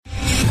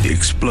the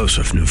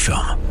explosive new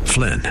film,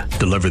 Flynn,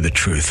 Deliver the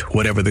Truth,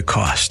 Whatever the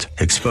Cost,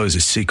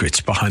 exposes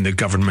secrets behind the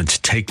government's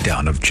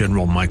takedown of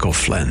General Michael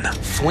Flynn.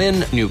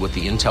 Flynn knew what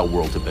the intel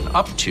world had been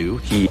up to.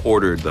 He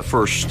ordered the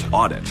first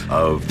audit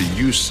of the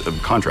use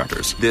of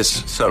contractors.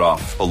 This set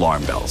off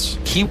alarm bells.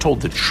 He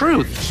told the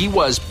truth. He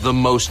was the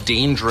most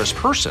dangerous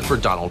person for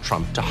Donald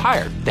Trump to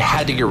hire. They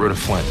had to get rid of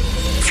Flynn.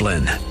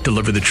 Flynn,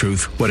 Deliver the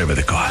Truth, Whatever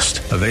the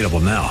Cost. Available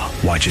now.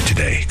 Watch it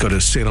today. Go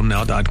to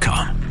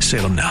salemnow.com.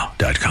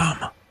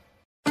 salemnow.com.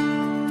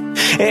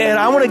 And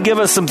I want to give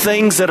us some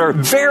things that are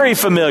very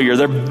familiar.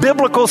 They're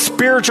biblical,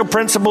 spiritual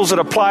principles that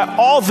apply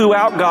all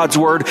throughout God's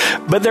Word,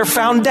 but they're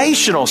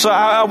foundational. So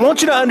I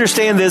want you to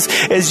understand this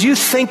as you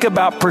think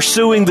about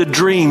pursuing the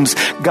dreams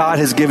God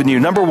has given you.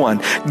 Number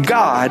one,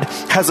 God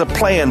has a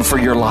plan for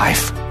your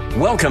life.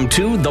 Welcome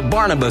to The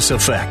Barnabas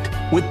Effect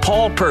with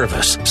Paul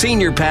Purvis,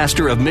 Senior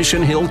Pastor of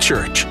Mission Hill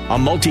Church, a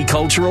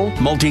multicultural,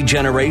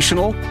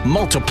 multi-generational,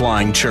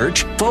 multiplying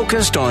church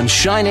focused on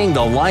shining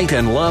the light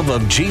and love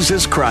of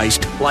Jesus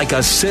Christ like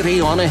a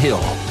city on a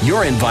hill.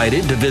 You're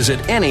invited to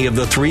visit any of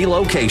the 3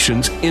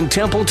 locations in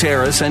Temple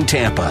Terrace and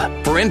Tampa.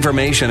 For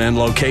information and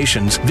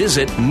locations,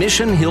 visit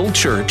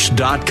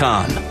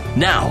missionhillchurch.com.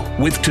 Now,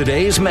 with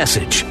today's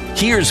message,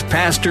 here's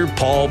Pastor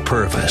Paul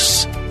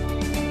Purvis.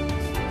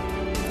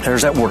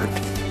 There's that word.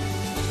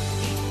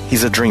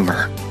 He's a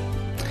dreamer.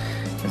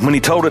 And when he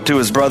told it to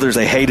his brothers,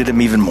 they hated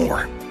him even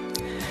more.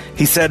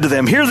 He said to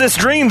them, "Hear this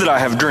dream that I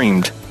have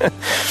dreamed.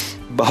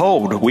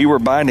 Behold, we were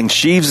binding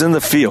sheaves in the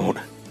field.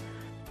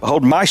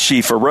 Behold, my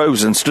sheaf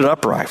arose and stood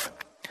upright.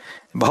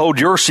 And behold,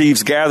 your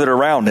sheaves gathered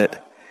around it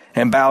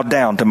and bowed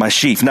down to my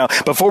sheaf." Now,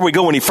 before we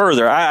go any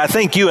further, I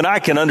think you and I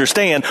can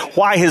understand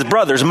why his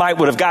brothers might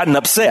would have gotten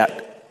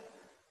upset.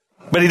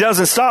 But he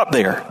doesn't stop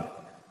there.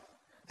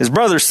 His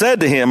brothers said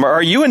to him,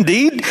 "Are you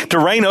indeed to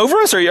reign over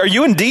us? Are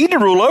you indeed to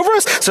rule over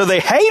us?" So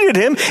they hated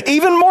him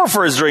even more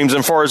for his dreams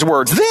and for his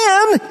words.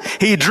 Then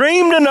he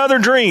dreamed another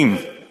dream.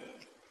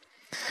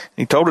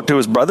 He told it to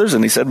his brothers,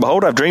 and he said,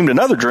 "Behold, I've dreamed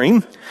another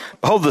dream.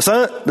 Behold,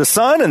 the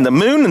sun and the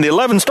moon and the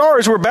 11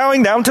 stars were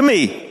bowing down to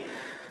me."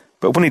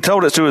 But when he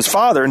told it to his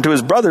father and to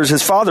his brothers,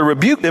 his father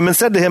rebuked him and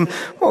said to him,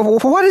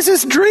 "What is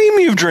this dream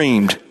you've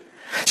dreamed?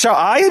 Shall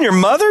I and your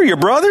mother, your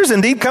brothers,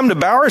 indeed come to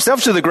bow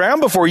ourselves to the ground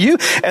before you?"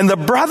 And the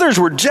brothers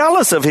were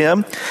jealous of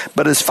him,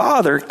 but his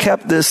father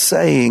kept this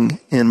saying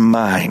in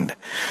mind.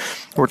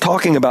 We're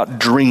talking about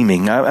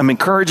dreaming. I'm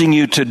encouraging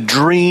you to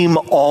dream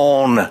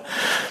on.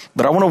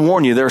 But I want to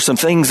warn you, there are some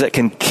things that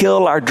can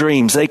kill our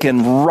dreams. They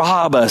can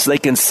rob us. They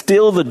can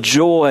steal the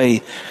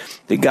joy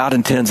that God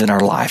intends in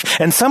our life.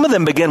 And some of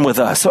them begin with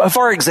us. So,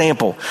 for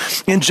example,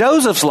 in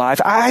Joseph's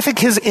life, I think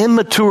his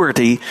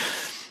immaturity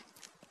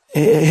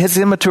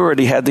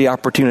had the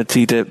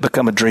opportunity to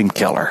become a dream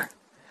killer.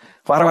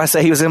 Why do I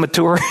say he was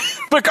immature?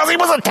 Because he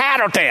was a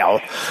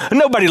tattletale.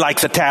 Nobody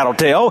likes a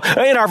tattletale.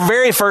 In our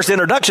very first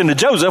introduction to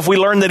Joseph, we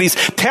learned that he's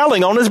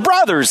telling on his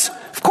brothers.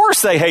 Of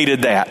course they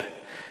hated that.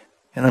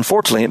 And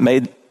unfortunately, it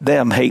made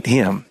them hate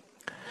him.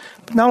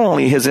 But not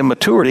only his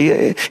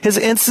immaturity, his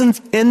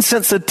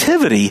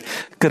insensitivity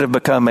could have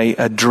become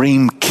a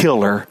dream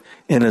killer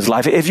in his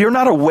life. If you're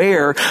not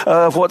aware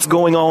of what's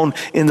going on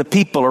in the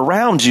people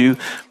around you,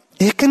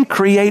 it can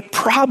create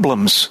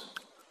problems.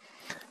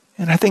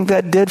 And I think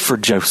that did for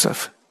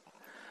Joseph.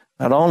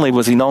 Not only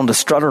was he known to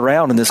strut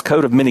around in this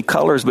coat of many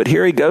colors, but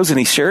here he goes and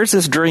he shares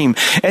this dream.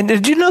 And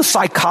did you know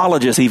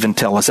psychologists even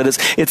tell us that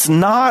it's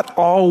not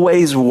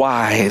always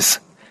wise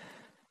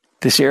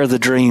to share the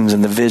dreams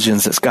and the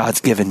visions that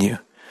God's given you.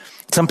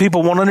 Some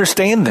people won't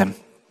understand them.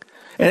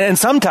 And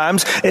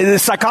sometimes the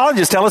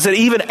psychologists tell us that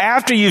even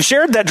after you've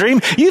shared that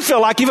dream, you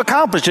feel like you've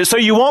accomplished it, so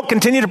you won't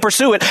continue to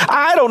pursue it.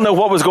 I don't know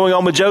what was going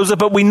on with Joseph,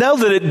 but we know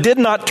that it did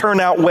not turn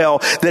out well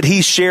that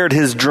he shared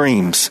his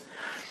dreams.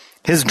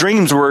 His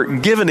dreams were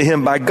given to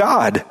him by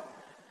God,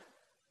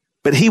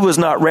 but he was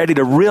not ready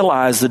to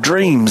realize the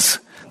dreams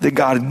that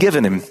God had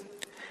given him.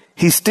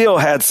 He still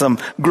had some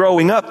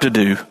growing up to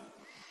do.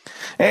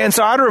 And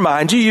so I'd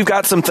remind you, you've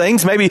got some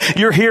things. Maybe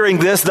you're hearing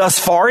this thus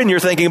far and you're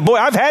thinking, boy,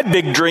 I've had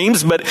big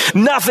dreams, but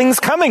nothing's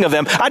coming of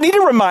them. I need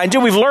to remind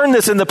you, we've learned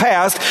this in the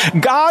past.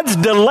 God's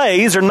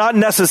delays are not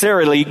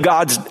necessarily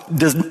God's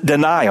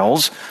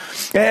denials.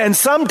 And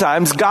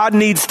sometimes God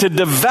needs to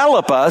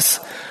develop us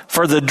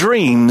for the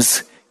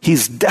dreams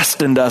He's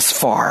destined us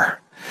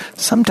for.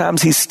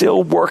 Sometimes He's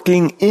still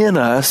working in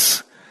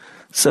us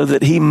so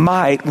that He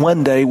might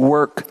one day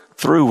work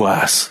through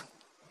us.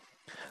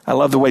 I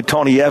love the way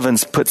Tony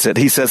Evans puts it.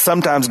 He says,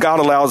 sometimes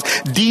God allows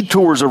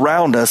detours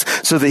around us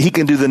so that He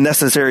can do the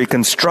necessary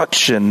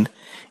construction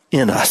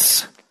in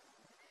us.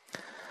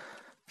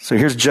 So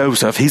here's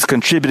Joseph. He's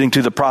contributing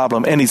to the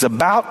problem, and he's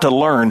about to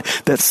learn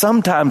that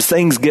sometimes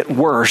things get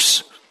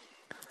worse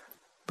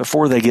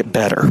before they get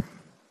better.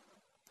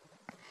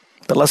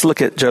 But let's look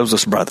at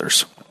Joseph's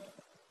brothers.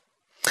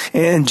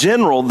 In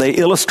general, they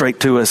illustrate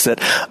to us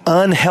that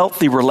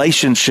unhealthy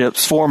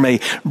relationships form a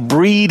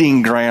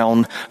breeding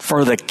ground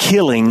for the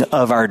killing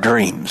of our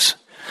dreams.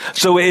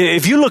 So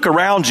if you look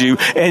around you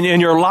and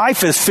your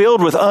life is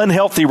filled with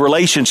unhealthy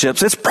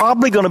relationships, it's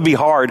probably going to be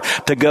hard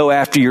to go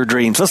after your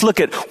dreams. Let's look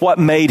at what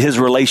made his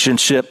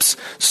relationships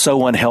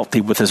so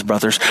unhealthy with his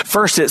brothers.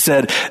 First, it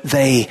said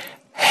they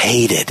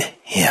hated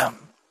him.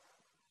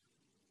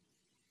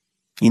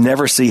 You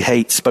never see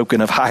hate spoken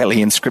of highly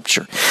in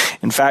Scripture.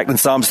 In fact, in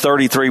Psalms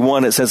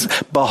 33:1, it says,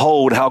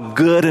 "Behold, how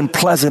good and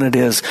pleasant it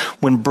is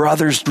when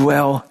brothers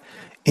dwell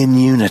in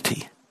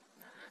unity."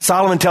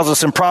 Solomon tells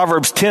us in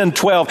Proverbs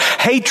 10:12,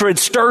 "Hatred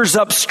stirs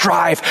up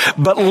strife,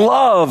 but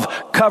love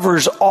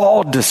covers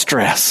all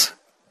distress."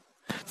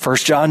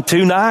 1 John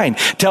 2:9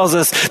 tells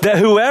us that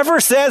whoever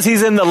says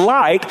he's in the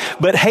light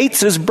but hates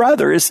his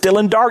brother is still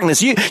in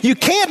darkness. You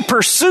can't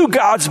pursue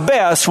God's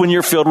best when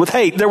you're filled with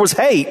hate. There was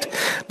hate,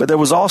 but there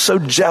was also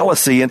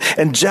jealousy,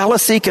 and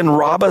jealousy can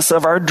rob us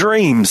of our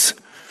dreams.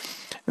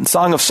 In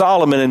Song of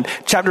Solomon, in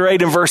chapter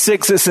 8 and verse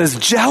 6, it says,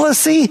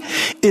 "Jealousy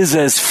is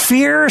as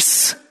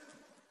fierce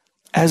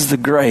as the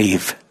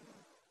grave."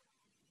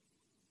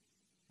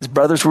 His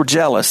brothers were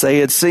jealous. They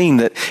had seen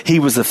that he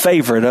was the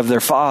favorite of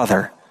their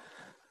father.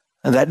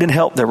 And that didn't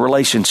help their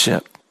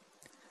relationship.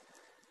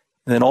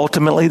 And then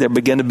ultimately there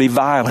began to be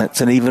violence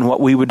and even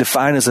what we would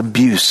define as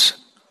abuse.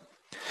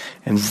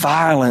 And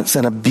violence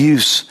and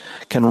abuse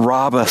can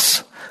rob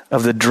us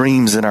of the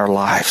dreams in our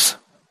lives.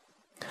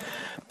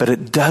 But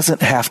it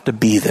doesn't have to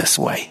be this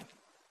way.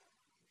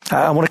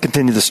 I want to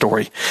continue the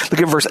story.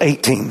 Look at verse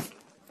 18.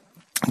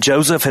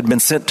 Joseph had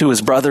been sent to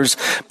his brothers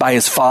by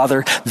his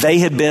father. They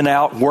had been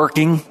out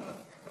working.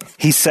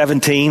 He's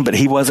 17, but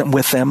he wasn't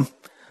with them.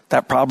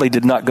 That probably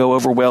did not go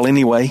over well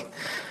anyway.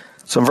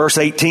 So in verse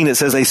 18, it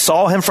says, "They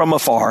saw him from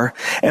afar,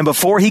 and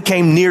before he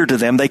came near to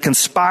them, they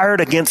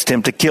conspired against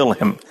him to kill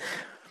him.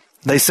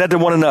 They said to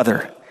one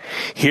another,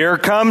 'Here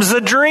comes the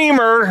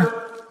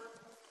dreamer.'"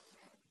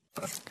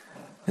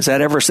 Is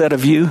that ever said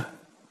of you?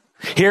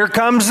 "Here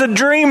comes the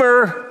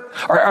dreamer."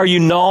 Are you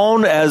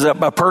known as a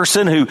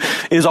person who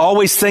is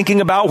always thinking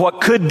about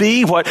what could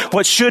be,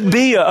 what should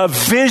be, a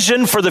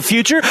vision for the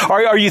future?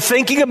 Are you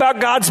thinking about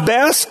God's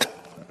best?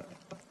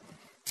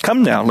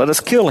 "Come now, let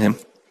us kill him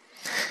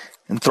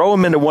and throw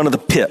him into one of the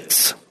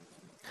pits.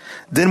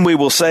 Then we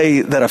will say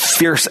that a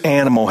fierce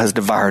animal has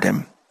devoured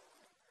him,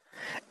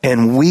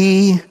 and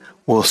we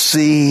will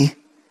see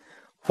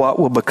what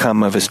will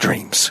become of his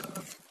dreams."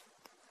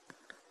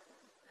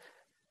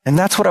 And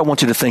that's what I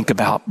want you to think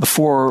about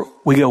before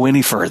we go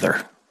any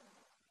further.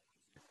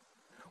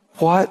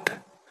 What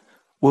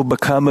will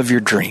become of your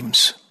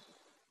dreams?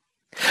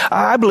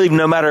 I believe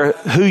no matter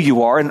who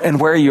you are and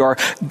where you are,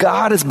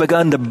 God has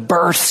begun to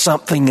birth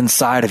something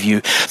inside of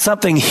you,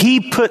 something he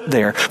put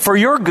there for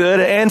your good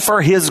and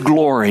for his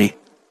glory.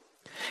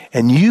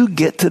 And you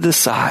get to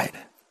decide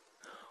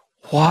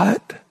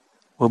what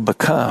will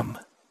become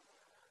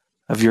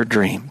of your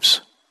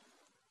dreams.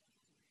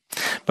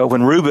 But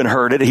when Reuben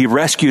heard it, he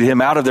rescued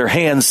him out of their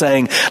hands,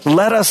 saying,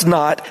 "Let us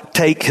not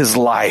take his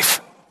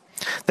life,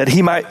 that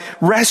he might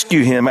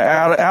rescue him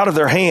out of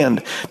their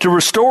hand to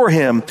restore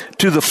him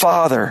to the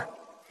father."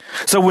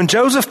 So when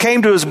Joseph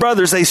came to his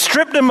brothers, they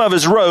stripped him of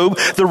his robe,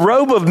 the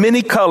robe of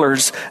many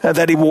colors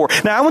that he wore.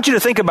 Now I want you to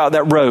think about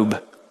that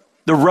robe,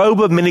 the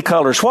robe of many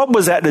colors. What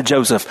was that to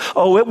Joseph?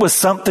 Oh, it was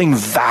something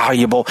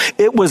valuable.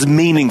 It was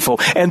meaningful.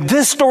 And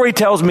this story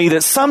tells me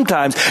that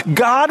sometimes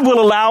God will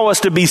allow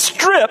us to be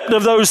stripped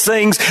of those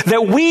things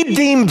that we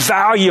deem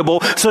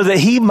valuable so that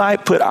he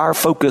might put our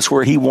focus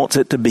where he wants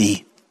it to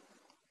be.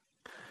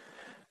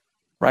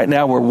 Right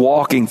now we're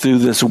walking through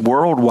this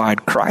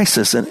worldwide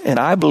crisis, and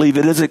I believe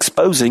it is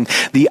exposing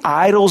the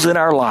idols in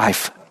our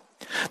life,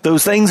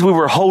 those things we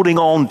were holding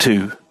on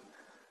to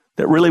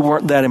that really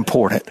weren't that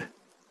important,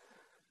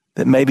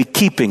 that may be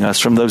keeping us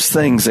from those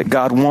things that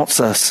God wants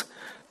us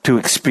to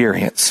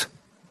experience.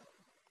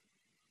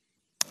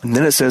 And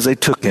then it says they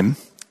took him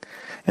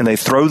and they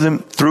threw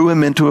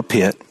him into a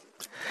pit,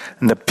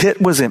 and the pit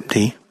was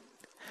empty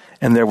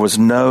and there was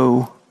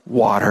no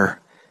water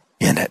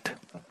in it.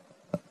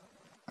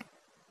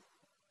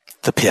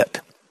 The pit.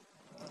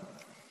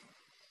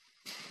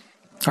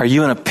 Are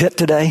you in a pit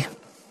today?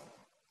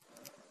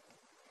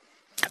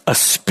 A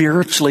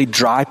spiritually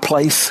dry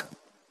place?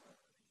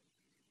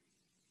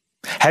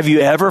 Have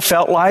you ever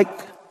felt like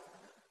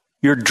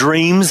your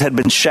dreams had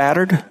been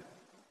shattered?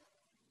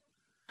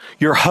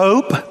 Your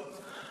hope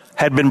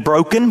had been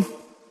broken?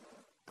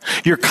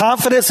 Your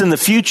confidence in the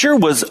future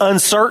was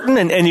uncertain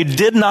and you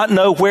did not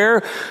know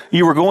where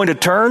you were going to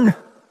turn?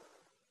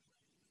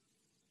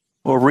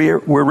 Well,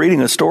 we're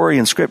reading a story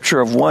in Scripture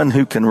of one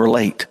who can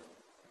relate.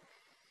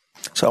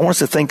 So I want us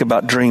to think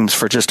about dreams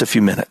for just a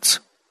few minutes.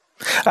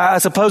 I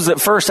suppose that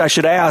first I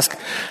should ask,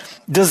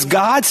 does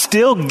God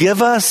still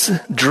give us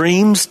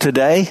dreams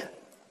today?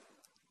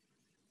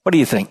 What do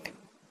you think?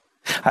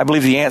 I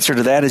believe the answer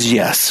to that is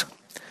yes.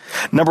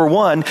 Number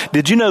one,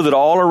 did you know that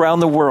all around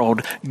the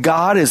world,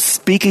 God is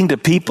speaking to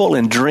people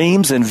in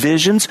dreams and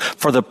visions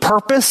for the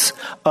purpose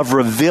of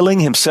revealing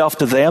himself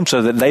to them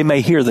so that they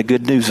may hear the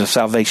good news of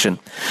salvation?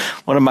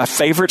 One of my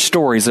favorite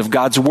stories of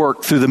God's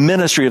work through the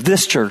ministry of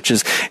this church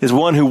is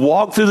one who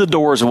walked through the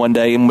doors one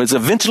day and was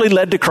eventually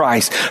led to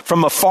Christ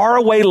from a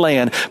faraway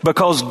land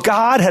because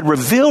God had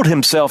revealed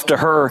himself to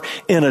her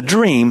in a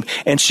dream,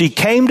 and she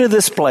came to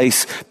this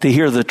place to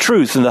hear the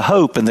truth and the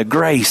hope and the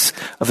grace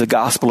of the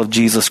gospel of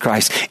Jesus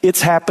Christ.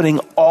 It's happening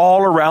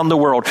all around the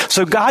world.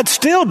 So God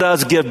still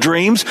does give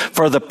dreams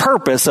for the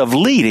purpose of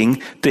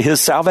leading to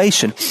his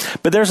salvation.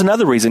 But there's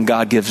another reason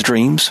God gives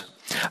dreams.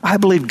 I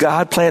believe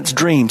God plants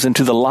dreams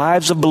into the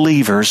lives of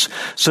believers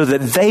so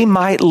that they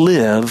might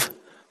live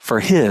for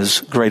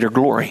his greater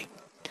glory.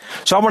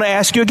 So I want to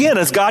ask you again,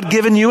 has God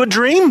given you a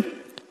dream?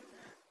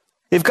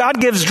 If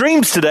God gives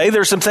dreams today,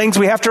 there's some things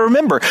we have to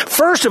remember.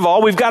 First of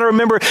all, we've got to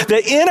remember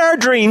that in our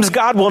dreams,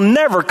 God will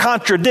never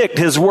contradict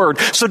his word.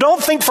 So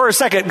don't think for a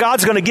second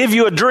God's going to give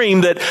you a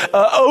dream that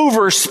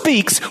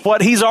overspeaks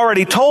what he's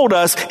already told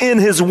us in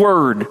his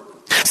word.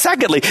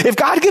 Secondly, if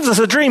God gives us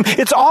a dream,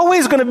 it's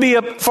always going to be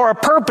for a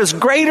purpose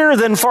greater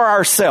than for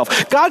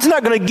ourselves. God's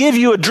not going to give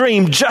you a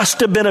dream just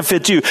to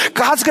benefit you.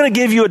 God's going to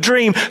give you a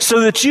dream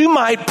so that you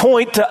might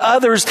point to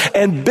others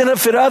and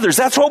benefit others.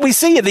 That's what we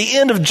see at the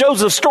end of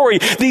Joseph's story.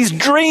 These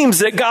dreams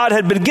that God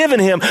had been given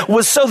him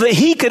was so that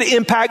he could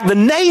impact the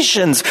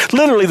nations,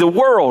 literally the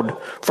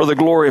world, for the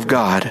glory of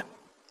God.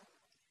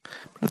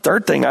 The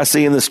third thing I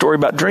see in the story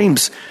about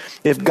dreams,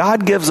 if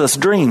God gives us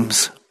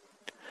dreams,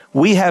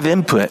 we have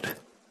input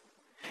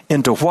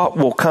into what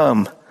will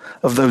come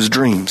of those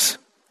dreams.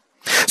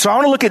 So I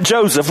want to look at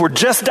Joseph. We're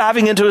just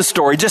diving into his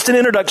story, just an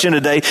introduction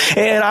today.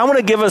 And I want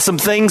to give us some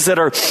things that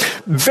are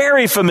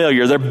very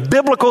familiar. They're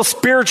biblical,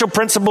 spiritual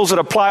principles that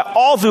apply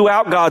all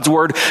throughout God's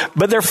word,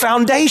 but they're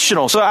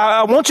foundational. So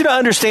I want you to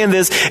understand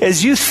this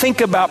as you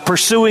think about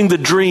pursuing the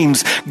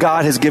dreams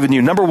God has given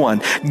you. Number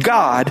one,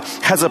 God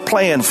has a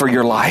plan for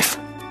your life.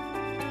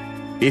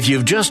 If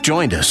you've just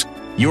joined us,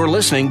 you're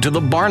listening to The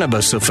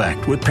Barnabas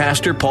Effect with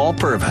Pastor Paul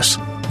Purvis.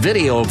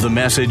 Video of the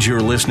message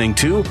you're listening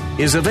to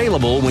is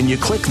available when you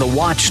click the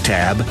Watch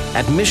tab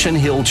at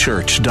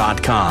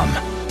missionhillchurch.com.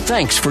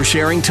 Thanks for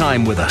sharing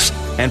time with us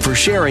and for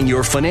sharing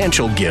your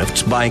financial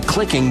gifts by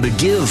clicking the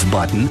Give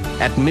button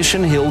at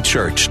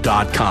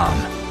missionhillchurch.com.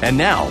 And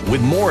now,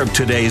 with more of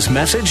today's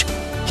message,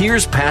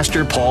 here's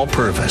Pastor Paul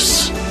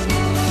Purvis.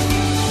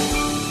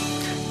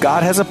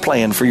 God has a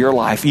plan for your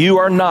life. You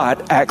are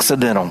not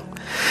accidental.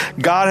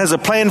 God has a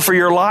plan for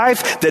your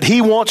life that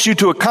he wants you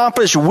to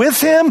accomplish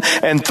with him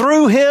and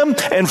through him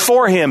and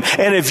for him.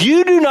 And if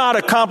you do not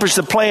accomplish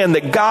the plan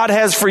that God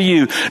has for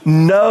you,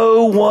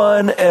 no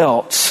one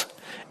else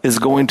is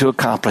going to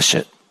accomplish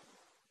it.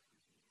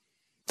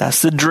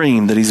 That's the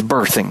dream that he's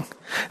birthing.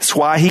 It's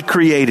why he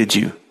created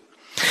you.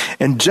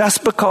 And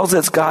just because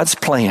it's God's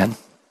plan,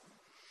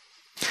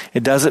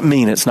 it doesn't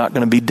mean it's not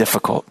going to be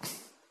difficult.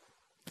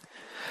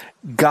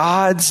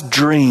 God's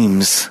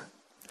dreams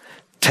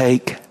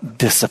take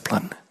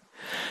discipline.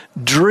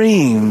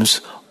 Dreams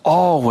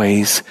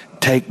always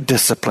take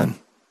discipline.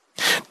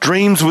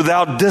 Dreams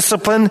without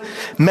discipline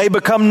may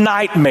become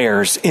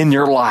nightmares in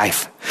your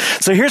life.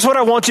 So here's what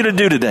I want you to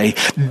do today.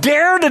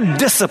 Dare to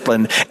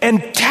discipline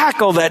and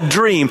tackle that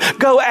dream.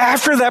 Go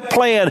after that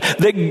plan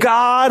that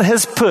God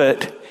has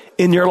put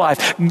in your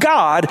life.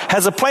 God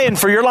has a plan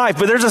for your life,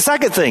 but there's a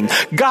second thing.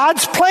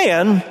 God's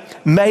plan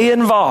may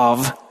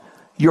involve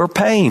your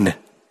pain.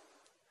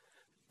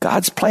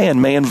 God's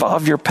plan may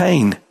involve your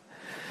pain.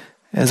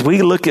 As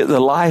we look at the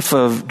life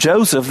of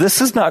Joseph,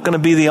 this is not going to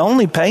be the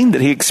only pain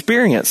that he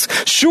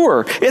experienced.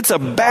 Sure, it's a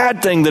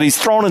bad thing that he's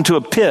thrown into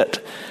a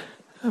pit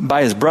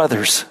by his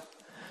brothers.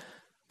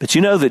 But you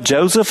know that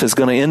Joseph is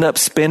going to end up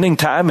spending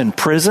time in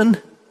prison.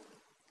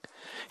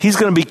 He's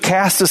going to be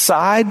cast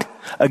aside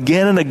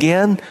again and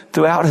again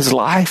throughout his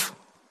life.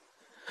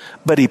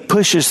 But he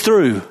pushes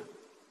through.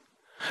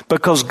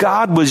 Because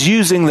God was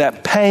using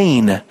that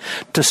pain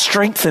to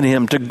strengthen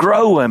him, to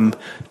grow him,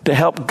 to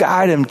help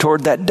guide him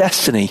toward that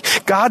destiny.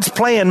 God's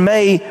plan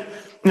may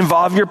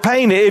involve your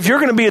pain. If you're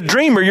going to be a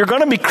dreamer, you're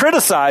going to be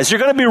criticized.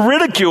 You're going to be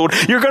ridiculed.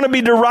 You're going to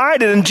be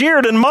derided and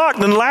jeered and mocked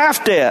and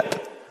laughed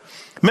at.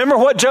 Remember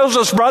what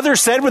Joseph's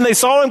brothers said when they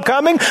saw him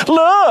coming?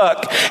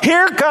 Look,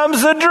 here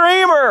comes the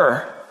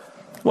dreamer.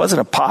 It wasn't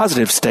a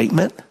positive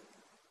statement.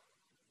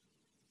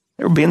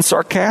 They were being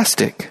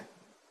sarcastic.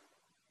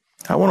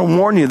 I want to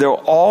warn you, there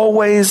will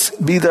always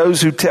be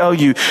those who tell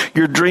you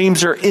your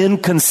dreams are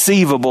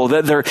inconceivable,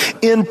 that they're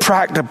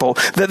impractical,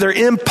 that they're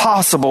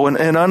impossible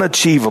and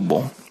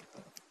unachievable.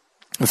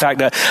 In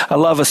fact, I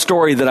love a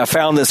story that I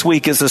found this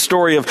week. It's the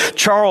story of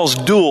Charles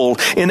Duell.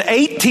 In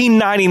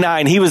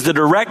 1899, he was the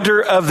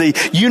director of the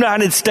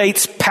United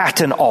States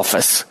Patent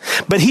Office.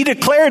 But he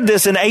declared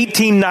this in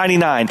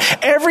 1899.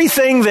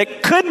 Everything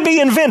that could be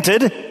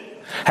invented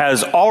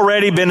has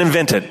already been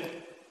invented.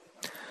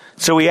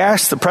 So he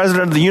asked the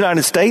President of the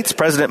United States,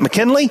 President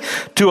McKinley,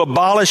 to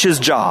abolish his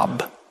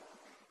job.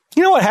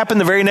 You know what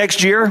happened the very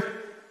next year?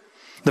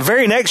 The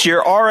very next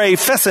year, R.A.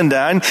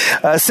 Fessenden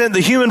sent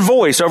the human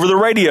voice over the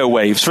radio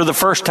waves for the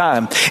first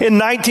time. In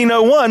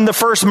 1901, the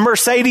first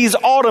Mercedes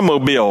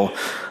automobile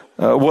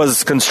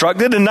was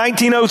constructed. In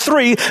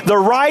 1903, the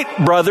Wright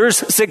brothers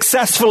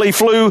successfully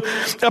flew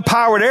a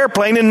powered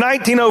airplane. In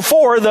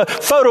 1904, the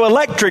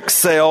photoelectric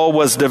cell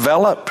was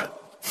developed.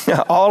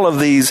 All of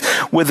these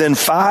within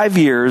 5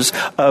 years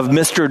of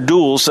Mr.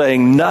 Duell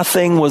saying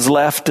nothing was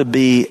left to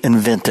be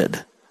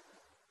invented.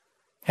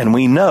 And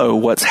we know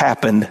what's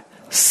happened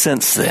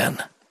since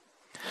then.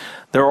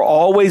 There will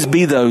always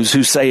be those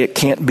who say it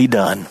can't be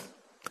done.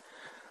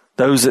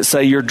 Those that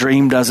say your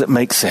dream doesn't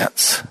make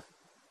sense.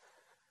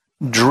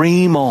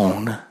 Dream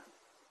on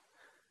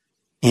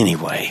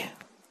anyway.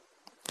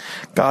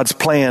 God's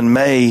plan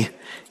may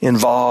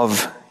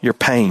involve your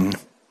pain.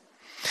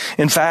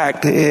 In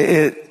fact,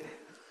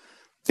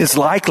 it's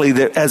likely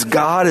that as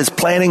God is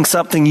planning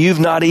something you've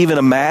not even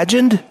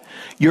imagined,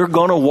 you're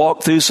going to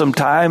walk through some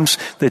times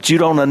that you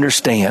don't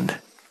understand.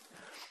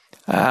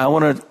 I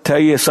want to tell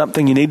you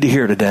something you need to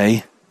hear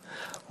today.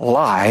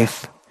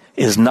 Life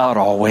is not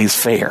always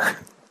fair.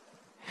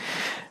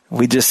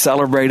 We just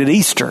celebrated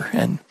Easter,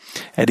 and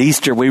at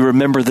Easter we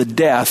remember the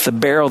death, the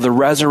burial, the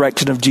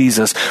resurrection of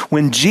Jesus.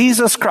 When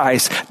Jesus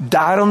Christ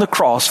died on the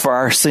cross for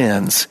our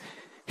sins,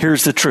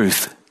 here's the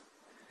truth.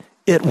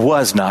 It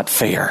was not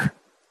fair,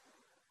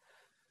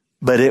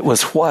 but it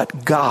was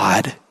what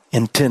God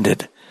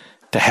intended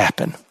to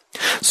happen.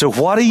 So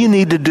what do you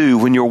need to do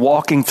when you're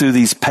walking through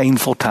these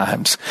painful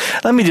times?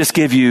 Let me just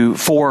give you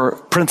 4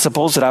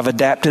 principles that I've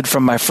adapted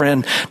from my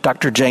friend,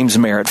 Dr. James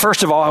Merritt.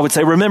 First of all, I would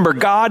say, remember,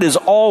 God is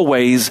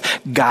always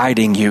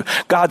guiding you.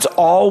 God's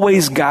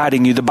always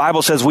guiding you. The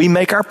Bible says we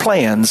make our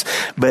plans,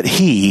 but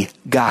He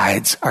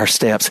guides our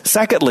steps.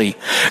 Secondly,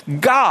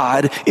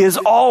 God is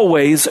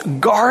always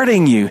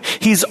guarding you.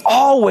 He's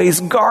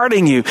always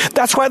guarding you.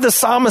 That's why the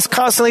psalmist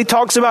constantly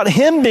talks about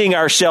Him being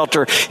our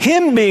shelter,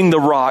 Him being the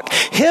rock,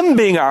 Him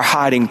being our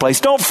hiding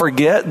place. Don't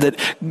forget that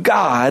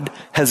God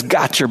has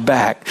got your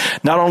back.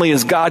 Not only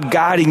is God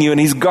guiding you and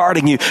He's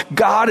guarding you,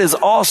 God is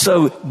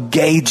also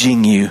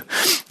gauging you.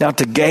 Now,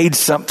 to gauge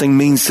something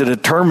means to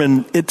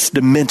determine its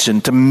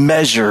dimension, to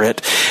measure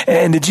it.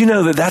 And did you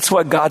know that that's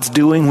what God's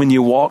doing when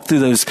you walk through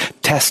those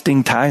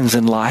testing times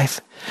in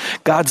life?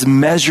 God's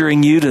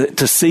measuring you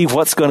to see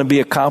what's going to be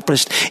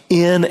accomplished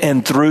in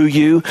and through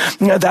you.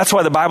 That's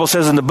why the Bible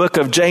says in the book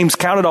of James,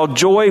 count it all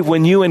joy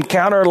when you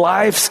encounter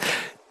life's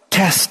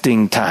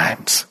testing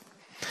times.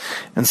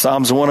 In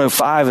Psalms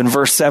 105 and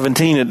verse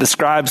 17, it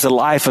describes the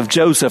life of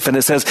Joseph, and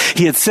it says,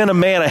 he had sent a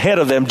man ahead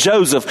of them,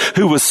 Joseph,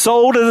 who was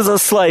sold as a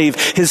slave.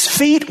 His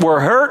feet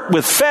were hurt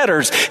with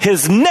fetters.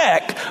 His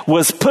neck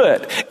was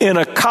put in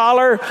a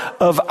collar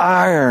of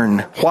iron.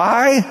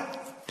 Why?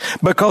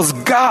 Because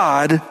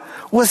God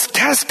was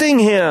testing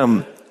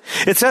him.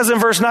 It says in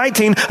verse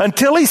 19,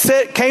 until he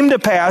came to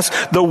pass,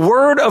 the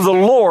word of the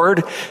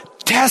Lord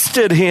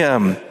tested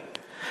him.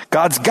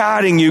 God's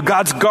guiding you,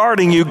 God's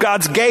guarding you,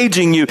 God's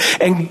gauging you,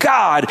 and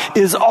God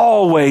is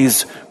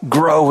always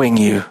growing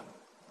you.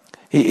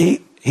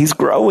 He's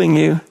growing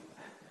you.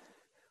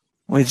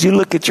 Would you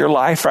look at your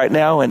life right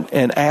now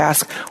and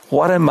ask,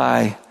 what am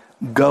I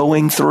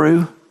going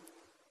through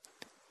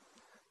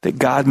that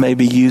God may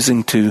be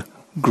using to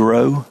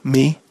grow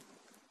me?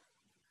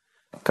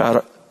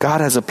 God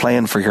has a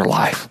plan for your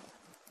life.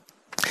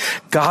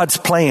 God's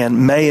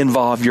plan may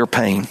involve your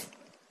pain.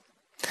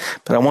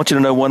 But I want you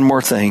to know one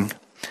more thing.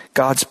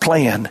 God's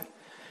plan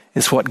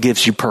is what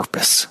gives you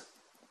purpose.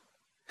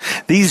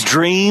 These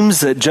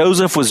dreams that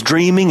Joseph was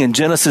dreaming in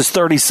Genesis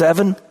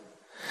 37,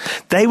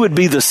 they would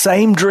be the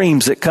same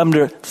dreams that come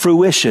to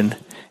fruition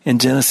in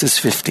Genesis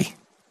 50.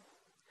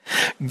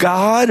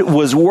 God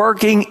was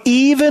working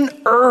even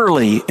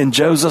early in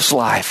Joseph's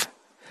life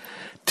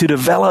to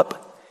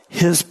develop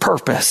His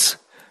purpose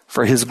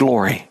for His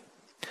glory.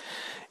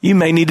 You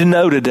may need to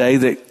know today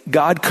that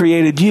God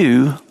created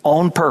you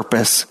on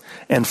purpose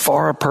and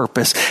for a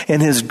purpose.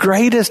 And His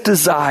greatest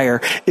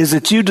desire is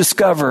that you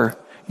discover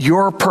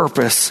your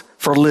purpose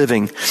for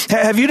living.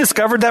 Have you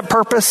discovered that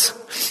purpose?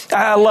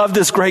 I love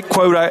this great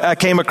quote I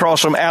came across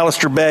from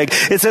Alistair Begg.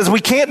 It says, we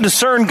can't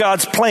discern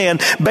God's plan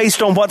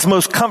based on what's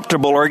most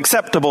comfortable or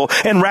acceptable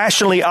and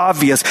rationally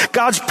obvious.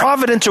 God's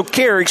providential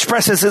care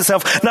expresses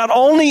itself not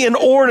only in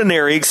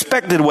ordinary,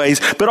 expected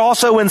ways, but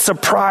also in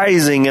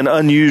surprising and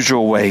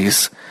unusual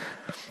ways.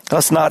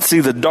 Let's not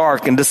see the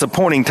dark and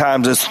disappointing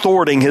times as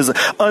thwarting His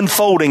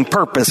unfolding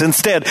purpose.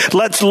 Instead,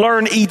 let's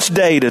learn each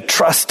day to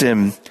trust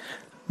Him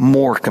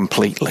more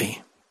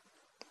completely.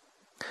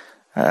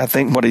 I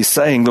think what he's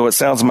saying, though it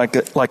sounds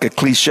like a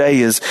cliche,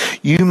 is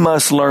you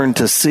must learn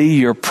to see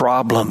your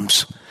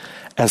problems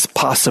as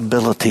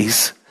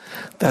possibilities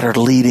that are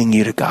leading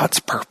you to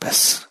God's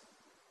purpose.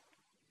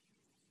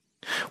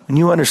 When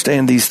you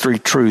understand these 3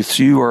 truths,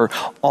 you are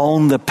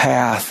on the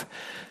path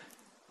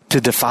to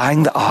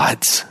defying the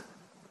odds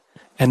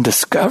and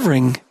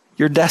discovering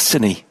your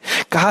destiny.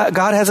 God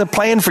has a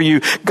plan for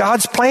you.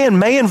 God's plan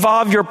may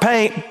involve your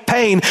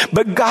pain,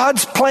 but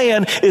God's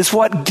plan is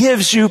what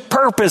gives you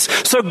purpose.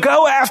 So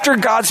go after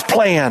God's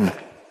plan.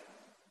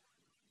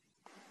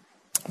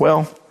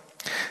 Well,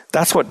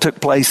 that's what took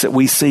place that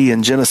we see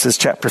in Genesis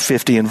chapter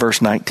 50 and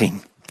verse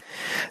 19.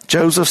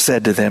 Joseph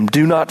said to them,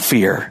 "Do not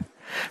fear,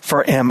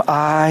 for am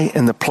I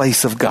in the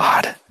place of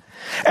God?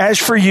 As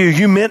for you,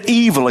 you meant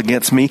evil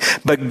against me,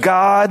 but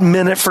God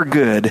meant it for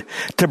good,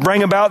 to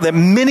bring about that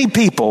many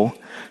people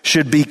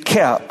should be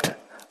kept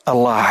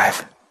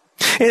alive."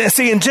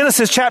 See, in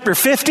Genesis chapter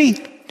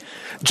 50,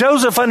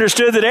 Joseph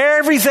understood that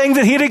everything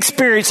that he had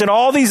experienced in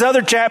all these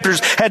other chapters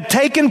had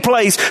taken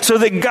place so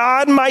that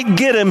God might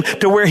get him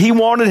to where he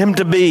wanted him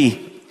to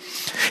be.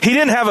 He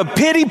didn't have a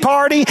pity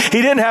party.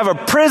 He didn't have a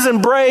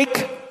prison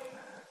break.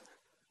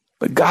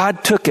 But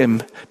God took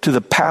him to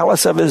the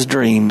palace of his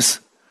dreams,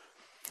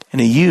 and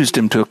he used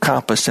him to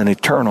accomplish an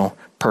eternal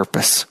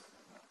purpose.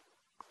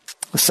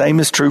 The same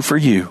is true for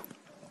you.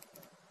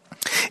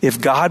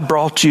 If God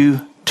brought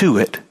you to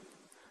it,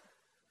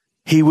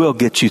 he will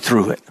get you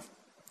through it.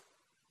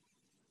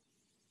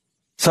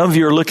 Some of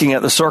you are looking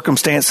at the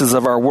circumstances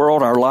of our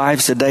world, our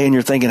lives today, and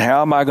you're thinking,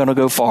 how am I going to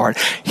go forward?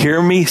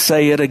 Hear me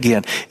say it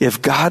again.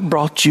 If God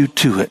brought you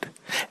to it,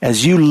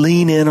 as you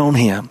lean in on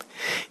him,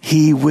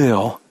 he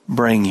will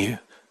bring you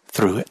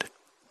through it.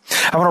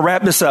 I want to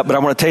wrap this up, but I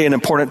want to tell you an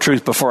important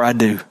truth before I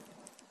do.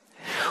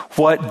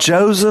 What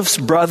Joseph's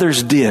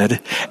brothers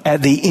did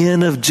at the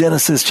end of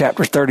Genesis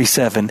chapter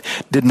 37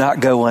 did not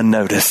go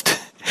unnoticed.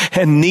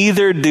 And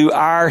neither do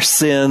our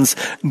sins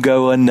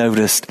go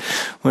unnoticed.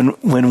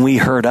 When we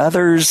hurt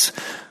others,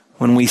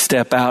 when we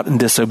step out in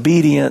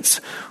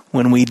disobedience,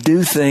 when we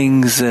do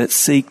things that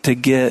seek to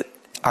get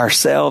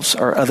ourselves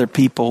or other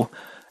people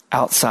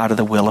outside of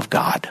the will of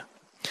God.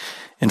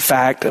 In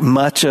fact,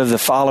 much of the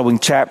following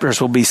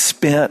chapters will be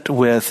spent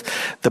with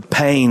the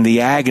pain,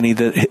 the agony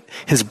that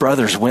his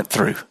brothers went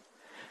through.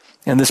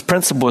 And this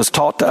principle is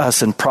taught to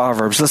us in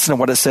Proverbs. Listen to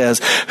what it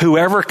says.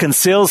 Whoever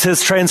conceals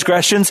his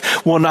transgressions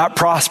will not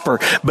prosper,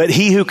 but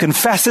he who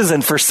confesses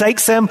and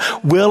forsakes them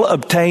will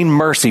obtain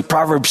mercy.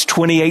 Proverbs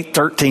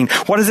 28:13.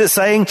 What is it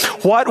saying?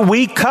 What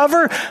we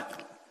cover,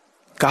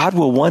 God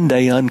will one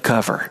day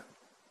uncover.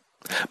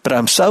 But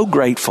I'm so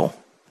grateful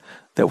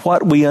that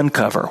what we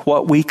uncover,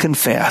 what we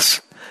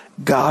confess,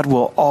 God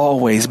will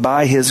always,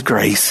 by his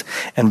grace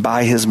and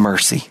by his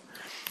mercy,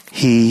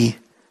 he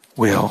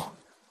will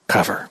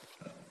cover.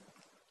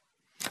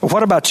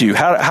 What about you?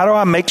 How do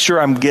I make sure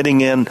I'm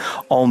getting in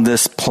on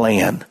this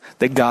plan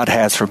that God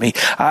has for me?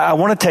 I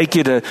want to take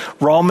you to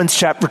Romans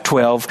chapter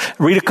 12,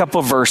 read a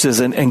couple of verses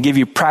and give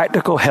you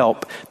practical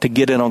help to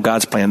get in on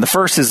God's plan. The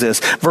first is this,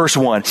 verse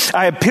 1.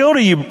 I appeal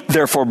to you,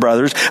 therefore,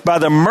 brothers, by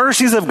the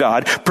mercies of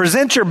God,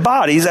 present your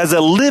bodies as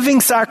a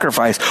living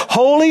sacrifice,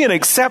 holy and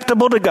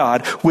acceptable to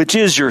God, which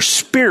is your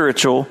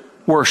spiritual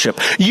worship.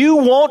 You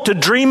want to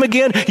dream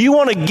again? You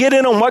want to get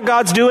in on what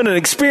God's doing and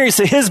experience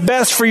his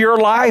best for your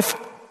life?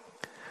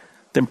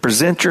 Then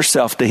present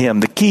yourself to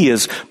him. The key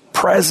is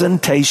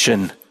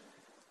presentation.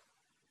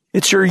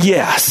 It's your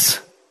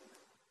yes.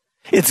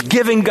 It's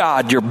giving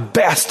God your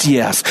best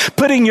yes.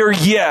 Putting your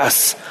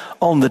yes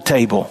on the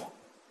table.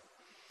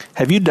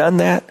 Have you done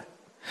that?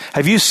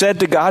 Have you said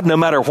to God, no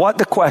matter what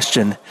the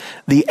question,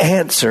 the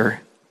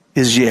answer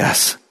is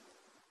yes?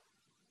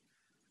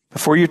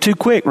 Before you're too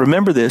quick,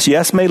 remember this.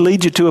 Yes may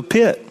lead you to a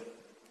pit.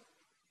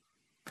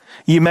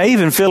 You may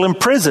even feel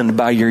imprisoned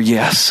by your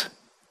yes.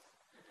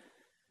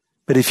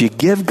 But if you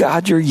give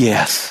God your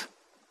yes,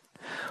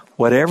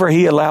 whatever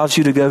he allows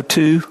you to go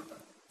to,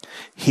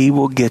 he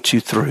will get you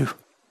through.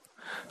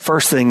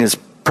 First thing is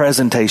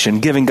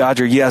presentation, giving God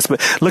your yes.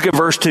 But look at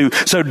verse 2.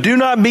 So do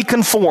not be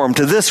conformed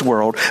to this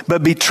world,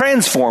 but be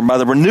transformed by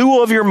the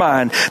renewal of your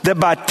mind, that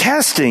by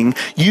testing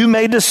you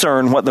may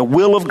discern what the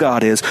will of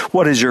God is,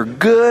 what is your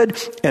good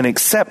and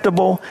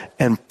acceptable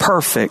and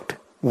perfect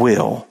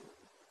will.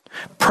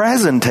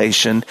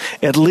 Presentation,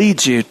 it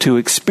leads you to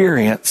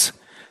experience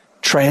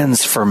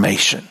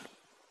transformation.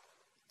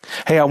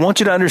 Hey, I want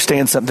you to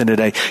understand something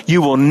today.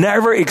 You will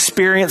never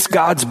experience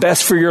God's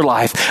best for your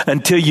life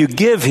until you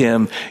give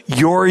him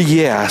your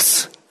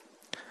yes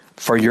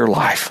for your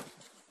life.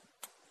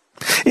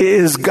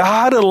 Is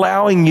God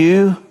allowing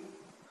you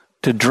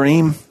to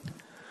dream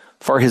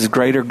for his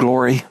greater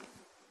glory?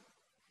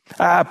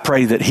 I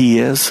pray that he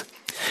is.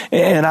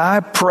 And I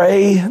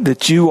pray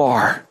that you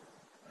are.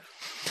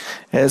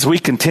 As we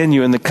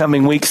continue in the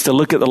coming weeks to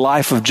look at the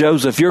life of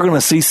Joseph, you're going to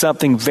see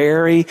something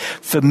very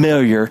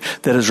familiar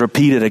that is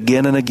repeated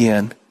again and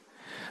again.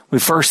 We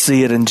first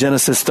see it in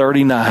Genesis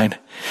 39.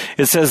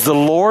 It says, the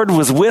Lord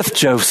was with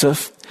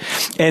Joseph,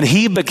 and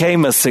he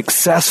became a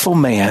successful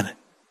man,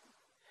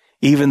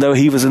 even though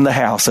he was in the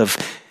house of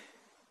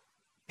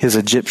his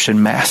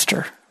Egyptian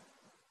master.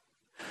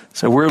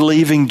 So we're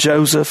leaving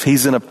Joseph.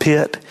 He's in a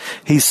pit.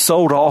 He's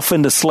sold off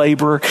into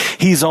slavery.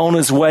 He's on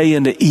his way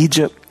into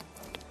Egypt.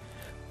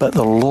 But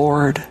the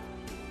Lord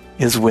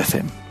is with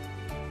him.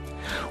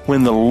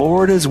 When the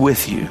Lord is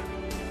with you,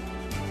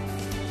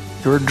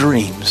 your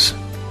dreams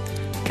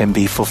can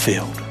be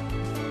fulfilled.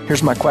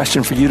 Here's my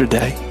question for you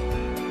today.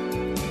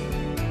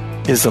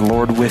 Is the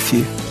Lord with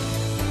you?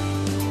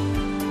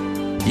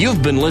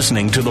 You've been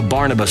listening to The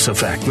Barnabas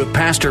Effect with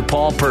Pastor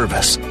Paul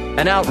Purvis.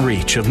 an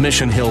outreach of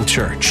Mission Hill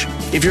Church.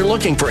 If you're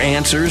looking for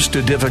answers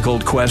to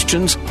difficult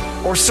questions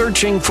or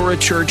searching for a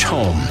church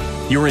home,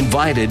 you're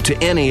invited to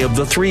any of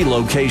the 3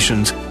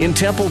 locations in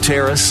Temple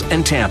Terrace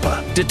and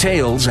Tampa.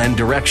 Details and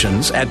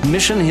directions at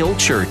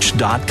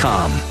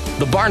missionhillchurch.com.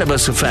 The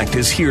Barnabas Effect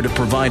is here to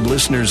provide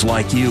listeners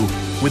like you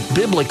with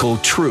biblical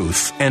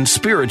truth and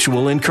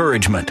spiritual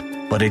encouragement,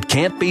 but it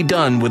can't be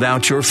done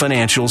without your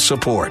financial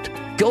support.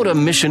 Go to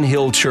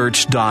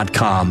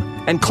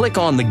missionhillchurch.com and click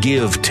on the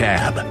Give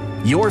tab.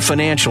 Your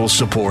financial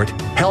support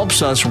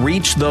helps us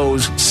reach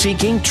those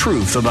seeking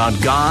truth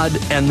about God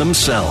and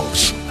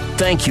themselves.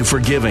 Thank you for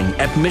giving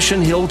at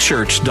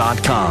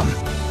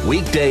missionhillchurch.com.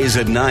 Weekdays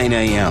at 9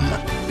 a.m.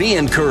 Be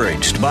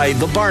encouraged by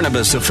The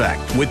Barnabas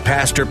Effect with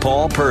Pastor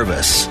Paul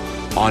Purvis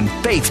on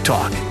Faith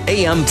Talk,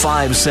 AM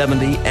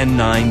 570 and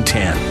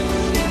 910.